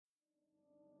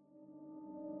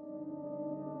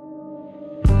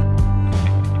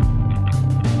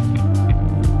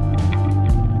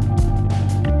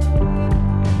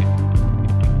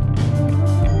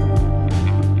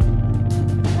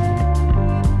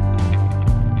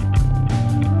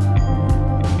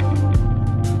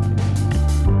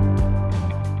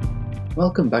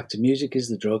Welcome back to Music is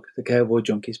the Drug, the Cowboy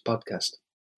Junkies podcast.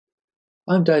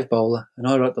 I'm Dave Bowler and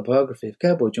I write the biography of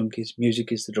Cowboy Junkies,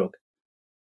 Music is the Drug.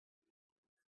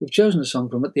 We've chosen a song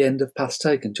from At the End of Paths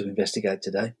Taken to investigate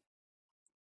today.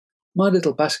 My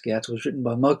Little Basquiat was written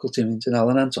by Michael Timmins and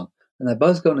Alan Anton, and they're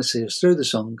both going to see us through the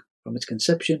song from its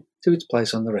conception to its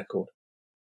place on the record.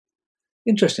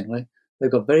 Interestingly,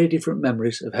 they've got very different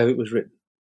memories of how it was written.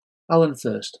 Alan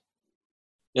first.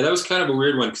 Yeah, that was kind of a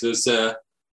weird one because it was,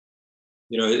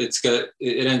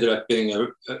 it ended up being a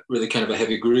really kind of a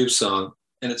heavy groove song,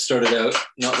 and it started out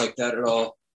not like that at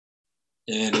all.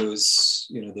 And it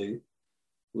was,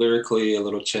 lyrically a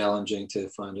little challenging to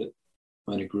find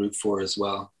a groove for as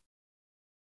well.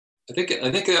 I think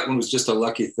that one was just a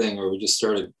lucky thing where we just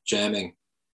started jamming,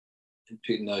 and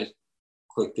Pete and I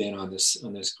clicked in on this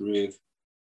groove.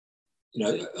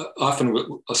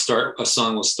 Often a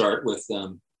song will start with,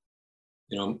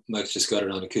 Mike's just got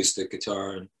it on acoustic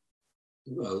guitar and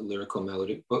lyrical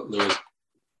melody, lyric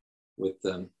with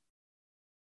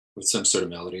some sort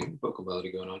of melody, vocal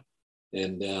melody going on,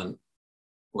 and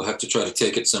we'll have to try to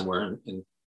take it somewhere and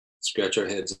scratch our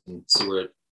heads and see where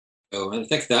it go. And I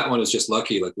think that one is just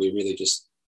lucky. Like we really just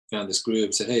found this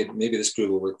groove, said, hey, maybe this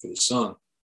groove will work for the song.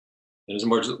 And it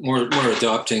was more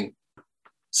adopting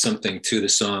something to the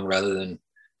song rather than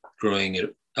growing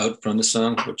it out from the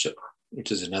song, which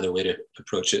is another way to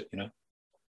approach it,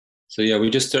 So yeah,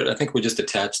 I think we just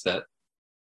attached that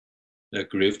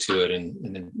groove to it and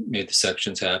then made the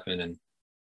sections happen. And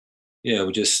yeah,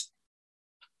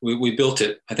 we built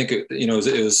it. I think it was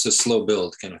a slow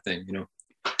build kind of thing,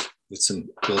 with some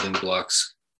building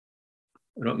blocks.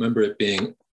 I don't remember it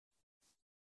being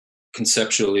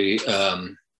conceptually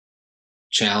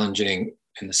challenging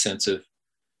in the sense of,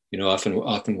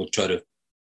 often we'll try to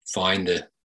find the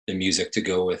music to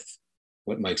go with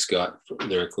what Mike's got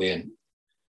lyrically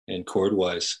and chord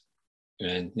wise.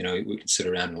 And, we can sit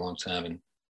around a long time and,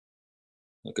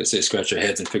 like I say, scratch our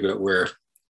heads and figure out where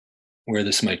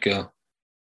this might go.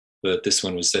 But this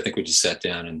one was, I think we just sat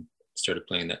down and started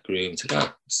playing that groove and said,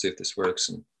 let's see if this works.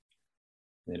 And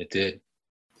it did.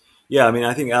 Yeah, I mean,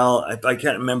 I think Al, I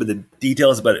can't remember the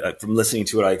details, but from listening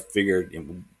to it, I figured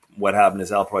what happened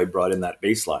is Al probably brought in that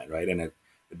bass line, right? And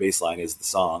the bass line is the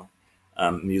song.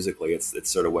 Musically, it's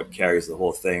sort of what carries the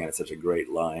whole thing, and it's such a great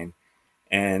line.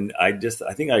 And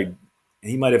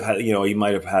he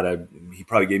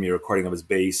probably gave me a recording of his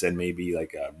bass and maybe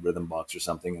like a rhythm box or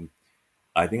something. And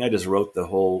I think I just wrote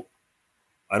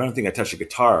I don't think I touched the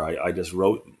guitar. I just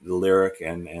wrote the lyric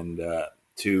and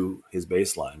to his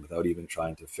bass line without even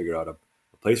trying to figure out a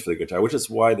place for the guitar, which is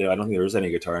why I don't think there was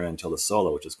any guitar in it until the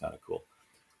solo, which is kind of cool.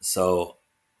 So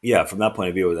yeah, from that point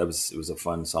of view, it was a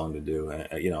fun song to do, and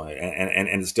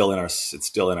it's still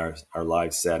in our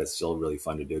live set. It's still really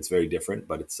fun to do. It's very different,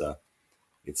 but it's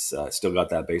still got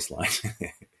that bass line.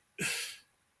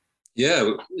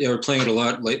 Yeah, we're playing it a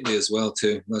lot lately as well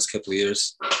too. Last couple of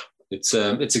years, it's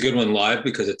a good one live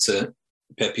because it's a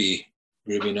peppy,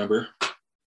 groovy number,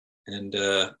 and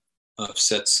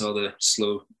offsets all the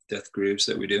slow death grooves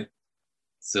that we do.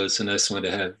 So it's a nice one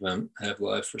to have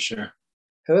live for sure.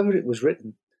 However it was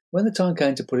written, when the time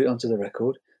came to put it onto the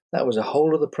record, that was a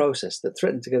whole other process that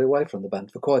threatened to get away from the band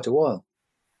for quite a while.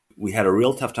 We had a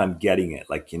real tough time getting it.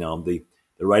 Like, the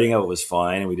writing of it was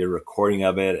fine, and we did a recording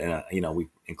of it, and, we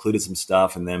included some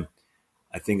stuff, and then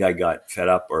I think I got fed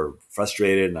up or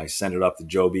frustrated, and I sent it up to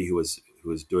Joby, who was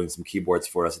doing some keyboards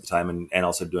for us at the time, and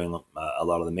also doing a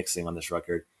lot of the mixing on this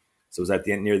record. So it was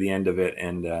near the end of it,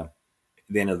 and the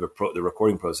end of the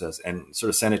recording process, and sort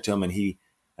of sent it to him, and I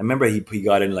remember he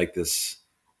got in like this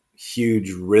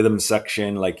huge rhythm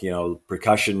section, like,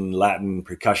 Latin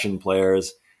percussion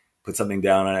players, put something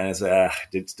down on it, and I said,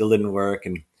 it still didn't work.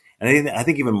 And I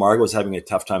think even Margot was having a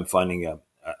tough time finding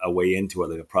a way into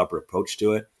it, like a proper approach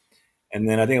to it. And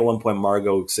then I think at one point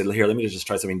Margot said, here, let me just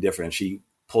try something different. And she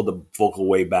pulled the vocal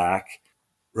way back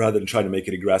rather than trying to make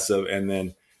it aggressive. And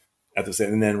then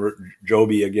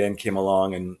Joby again came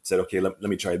along and said, okay, let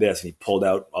me try this. And he pulled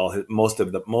out most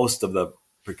of the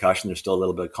percussion. There's still a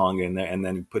little bit of conga in there, and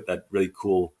then he put that really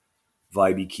cool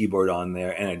vibey keyboard on there,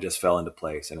 and it just fell into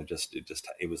place. And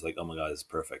it was like, oh my god, it's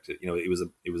perfect. It was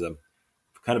a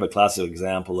kind of a classic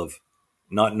example of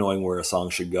not knowing where a song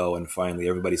should go, and finally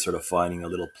everybody sort of finding a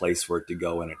little place for it to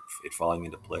go, and it falling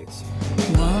into place.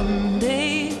 One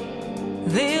day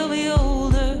they'll be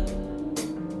older,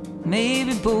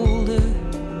 maybe bolder,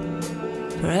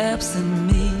 perhaps than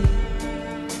me.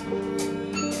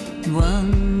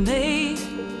 One day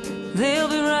they'll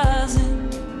be rising,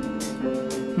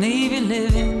 maybe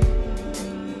living,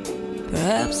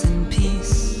 perhaps in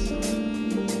peace.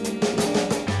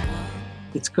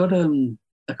 It's got a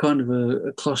a kind of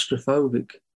a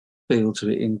claustrophobic feel to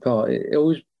it. In part, it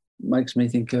always makes me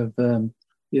think of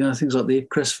things like the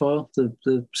Icarus File,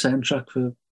 the soundtrack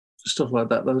for stuff like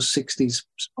that. Those '60s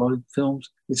spy films.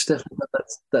 It's definitely got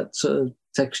that sort of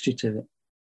texture to it.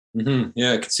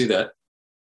 Yeah, I could see that.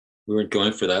 We weren't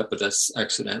going for that, but that's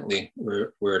accidentally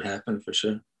where it happened for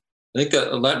sure. I think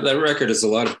that record has a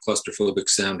lot of claustrophobic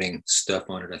sounding stuff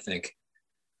on it. I think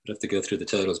I'd have to go through the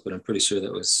titles, but I'm pretty sure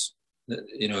that was,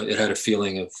 it had a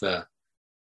feeling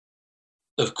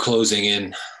of closing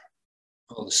in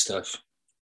all the stuff.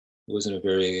 It wasn't a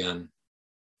very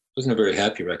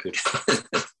happy record. I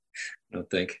don't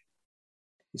think.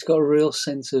 It's got a real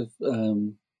sense of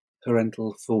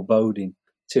parental foreboding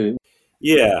to it.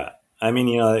 Yeah, I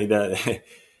mean, that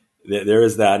there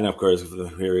is that, and of course,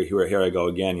 here I go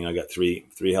again. I got three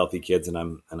healthy kids, and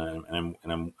I'm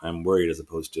worried as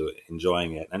opposed to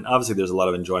enjoying it. And obviously, there's a lot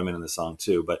of enjoyment in the song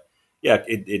too. But yeah,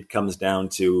 it comes down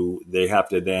to they have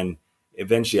to then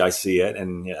eventually. I see it,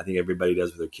 and I think everybody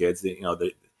does with their kids. You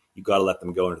got to let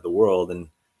them go into the world, and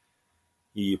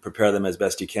you prepare them as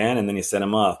best you can, and then you send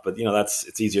them off. But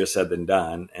it's easier said than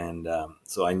done. And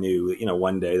so I knew,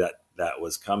 one day that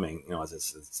was coming.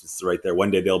 It's right there.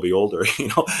 One day they'll be older.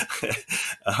 So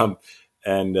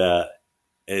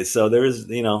there's,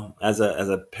 as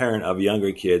a parent of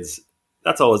younger kids,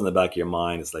 that's always in the back of your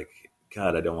mind. It's like,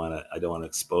 God, I don't want to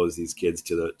expose these kids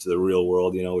to the real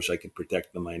world. Wish I could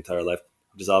protect them my entire life,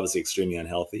 which is obviously extremely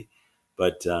unhealthy.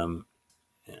 But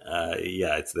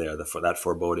it's there. That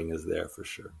foreboding is there for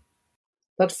sure.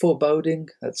 That foreboding,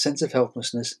 that sense of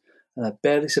helplessness, and that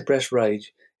barely suppressed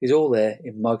rage is all there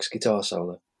in Mike's guitar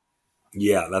solo.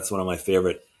 Yeah, that's one of my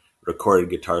favorite recorded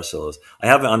guitar solos. I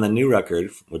have it on the new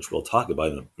record, which we'll talk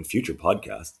about in future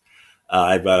podcasts.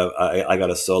 I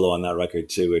got a solo on that record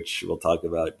too, which we'll talk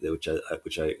about, which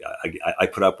I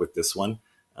put up with this one.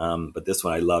 But this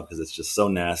one I love because it's just so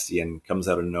nasty and comes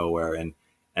out of nowhere and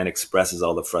expresses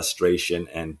all the frustration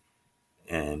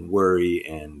and worry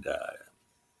and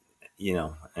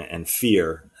and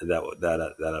fear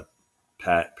that a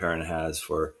parent has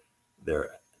for their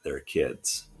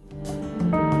kids.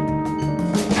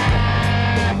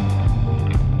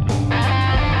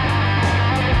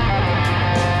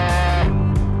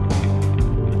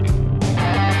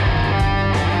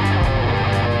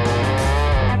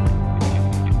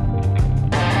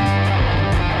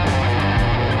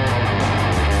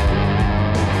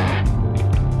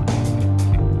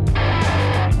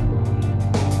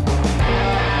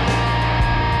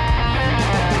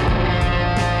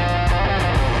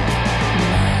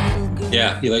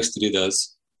 Yeah, he likes to do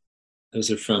those. Those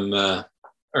are from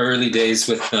early days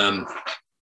with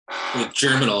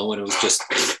Germinal, when it was just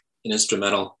an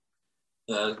instrumental,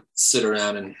 sit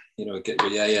around and get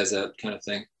your yayas out kind of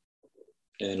thing.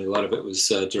 And a lot of it was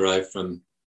derived from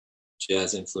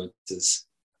jazz influences.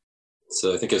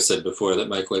 So I think I've said before that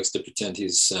Mike likes to pretend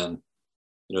he's John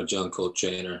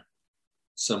Coltrane or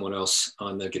someone else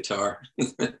on the guitar,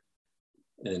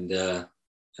 and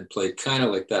play kind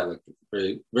of like that, like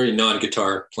very, very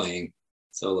non-guitar playing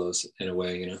solos in a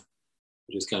way,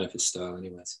 which is kind of his style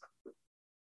anyways.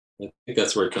 I think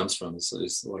that's where it comes from. It's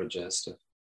a lot of jazz stuff.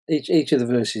 Each of the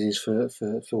verses is for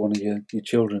one of your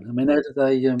children. I mean, how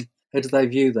do they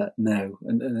view that now,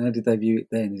 and how did they view it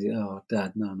then? Is it, oh,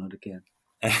 Dad, no, not again?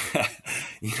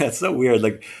 It's so weird.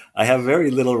 Like, I have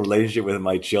very little relationship with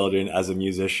my children as a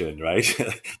musician, right?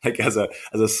 Like as a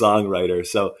songwriter.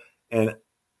 So, and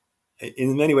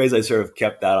in many ways, I sort of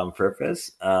kept that on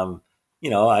purpose. I'm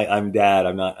Dad.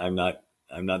 I'm not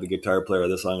the guitar player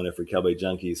of the song for Cowboy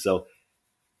Junkies. So,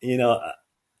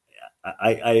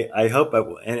 I hope,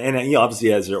 and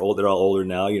obviously as they're all older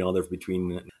now.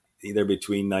 They're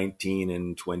between 19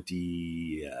 and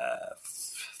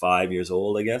 25 years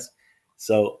old, I guess.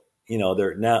 So,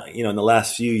 they're now, in the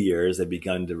last few years, they've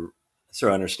begun to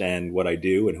sort of understand what I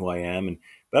do and who I am,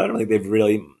 but I don't think they've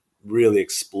really, really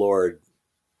explored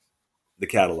the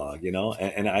catalog,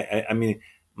 and I mean,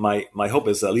 my hope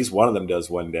is at least one of them does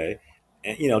one day,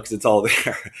 and because it's all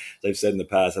there. As I've said in the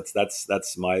past,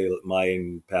 that's my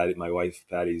and Patty, my wife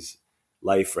Patty's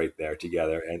life right there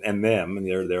together, and them, and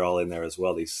they're all in there as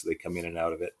well. They come in and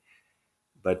out of it.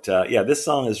 But this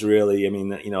song is really, I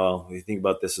mean, you think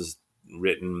about this is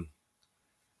written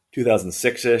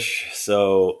 2006-ish,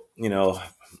 so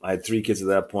I had 3 kids at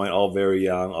that point, all very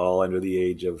young, all under the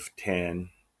age of 10,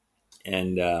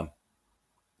 and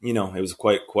it was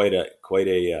quite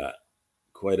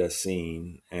a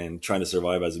scene, and trying to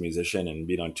survive as a musician and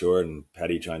being on tour, and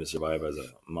Patty trying to survive as a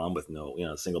mom with no,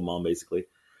 single mom basically.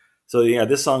 So yeah,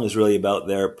 this song is really about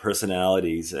their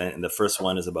personalities, and the first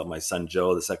one is about my son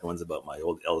Joe. The second one's about my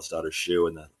eldest daughter Shu,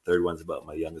 and the third one's about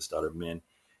my youngest daughter Min.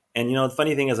 And the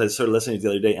funny thing is, I started listening to the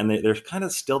other day, and they're kind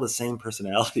of still the same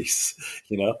personalities.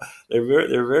 They're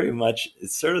very much.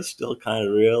 It's sort of still kind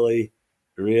of really,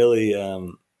 really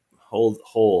holds.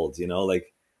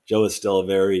 Like Joe is still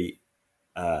very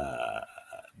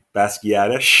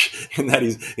Basquiatish in that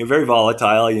he's very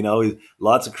volatile. He's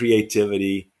lots of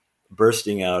creativity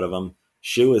bursting out of him.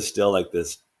 Shu is still like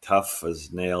this tough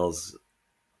as nails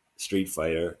street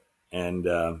fighter, and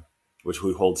which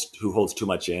who holds too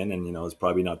much in, and is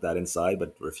probably not that inside,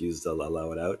 but refuses to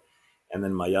allow it out. And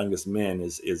then my youngest Min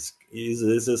is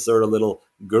this sort of little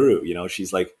guru.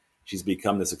 She's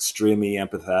become this extremely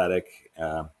empathetic,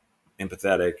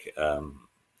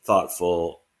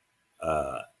 thoughtful,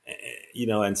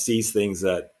 and sees things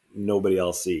that nobody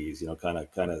else sees. Kind of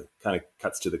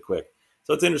cuts to the quick.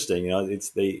 So it's interesting. A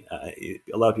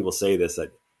lot of people say this,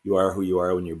 that you are who you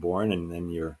are when you're born, and then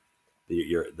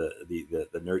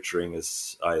the nurturing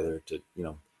is either to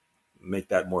make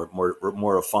that more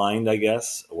refined, I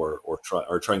guess, or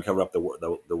try and cover up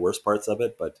the worst parts of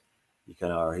it. But you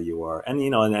kind of are who you are, and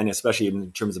and especially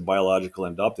in terms of biological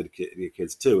and adopted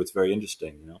kids too, it's very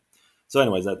interesting. So,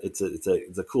 anyways, it's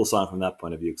a cool song from that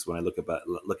point of view. Because when I look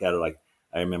at it, like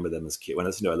I remember them as kids. When I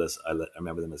listen to it, I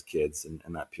remember them as kids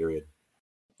in that period.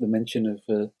 The mention of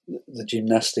the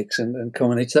gymnastics and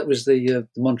Comaneci, that was the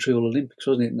Montreal Olympics,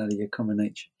 wasn't it, Nadia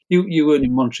Comaneci? You weren't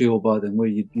in Montreal by then, where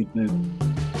you'd moved.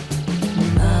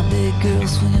 My big girl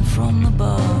swinging from the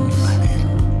bars,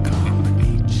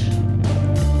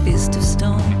 fist of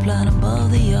stone flying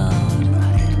above the yard.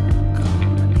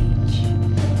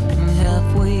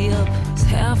 Halfway up, it's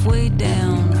halfway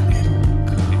down.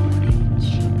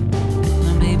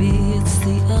 Maybe it's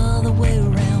the other way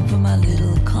around for my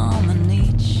little Comaneci.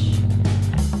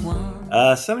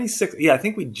 76. Yeah, I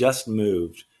think we just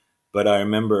moved, but I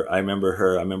remember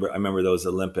her. I remember those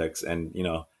Olympics, and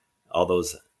all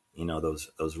those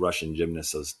those Russian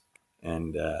gymnasts.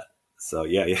 So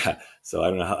yeah. So I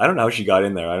don't know how she got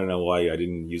in there. I don't know why I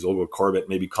didn't use Olga Korbut.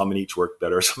 Maybe Comaneci worked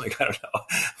better or something. I don't know.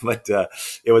 But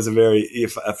it was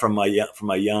from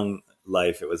my young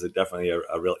life, it was definitely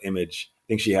a real image. I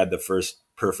think she had the first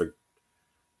perfect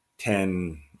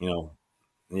 10.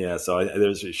 Yeah. So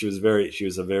she was a very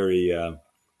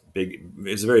big.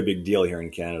 It was a very big deal here in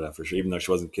Canada for sure. Even though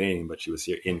she wasn't Canadian, but she was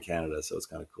here in Canada, so it's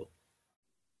kind of cool.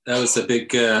 That was a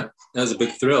big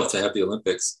thrill to have the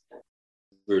Olympics.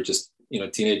 We were just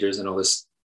teenagers, and all this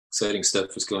exciting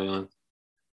stuff was going on,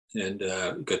 and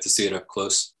got to see it up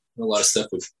close. A lot of stuff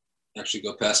would actually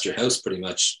go past your house, pretty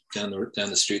much down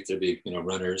the street. There'd be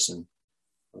runners and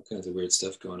all kinds of weird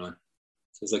stuff going on.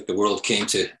 So it's like the world came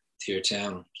to your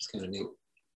town, which is kind of neat.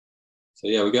 So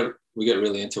yeah, we got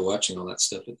really into watching all that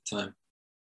stuff at the time.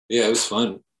 But yeah, it was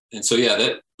fun, and so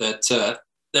yeah,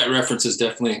 that reference is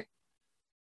definitely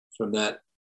from that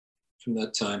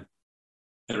time.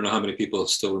 I don't know how many people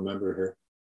still remember her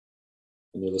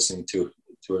when they're listening to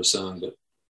her song, but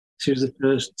she was the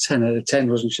first 10 out of 10,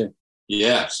 wasn't she?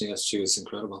 Yeah, she was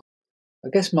incredible. I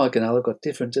guess Mike and Al have got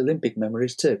different Olympic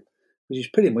memories too, which is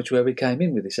pretty much where we came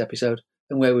in with this episode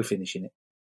and where we're finishing it.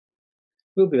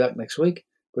 We'll be back next week,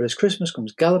 but as Christmas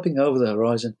comes galloping over the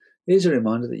horizon, here's a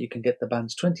reminder that you can get the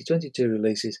band's 2022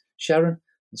 releases, Sharon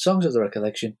and Songs of the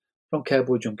Recollection, from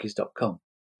cowboyjunkies.com.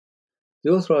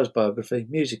 The authorised biography,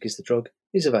 Music is the Drug,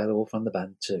 is available from the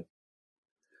band too.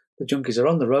 The Junkies are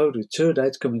on the road with tour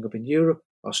dates coming up in Europe,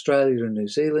 Australia and New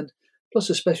Zealand, plus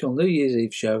a special New Year's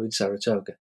Eve show in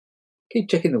Saratoga. Keep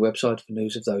checking the website for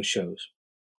news of those shows.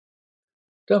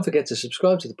 Don't forget to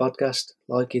subscribe to the podcast,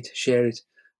 like it, share it,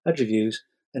 add reviews,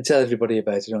 and tell everybody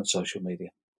about it on social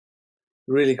media.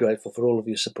 We're really grateful for all of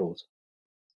your support.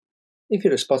 If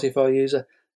you're a Spotify user,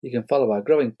 you can follow our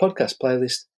growing podcast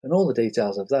playlist, and all the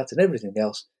details of that and everything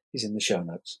else is in the show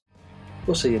notes.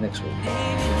 We'll see you next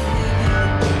week.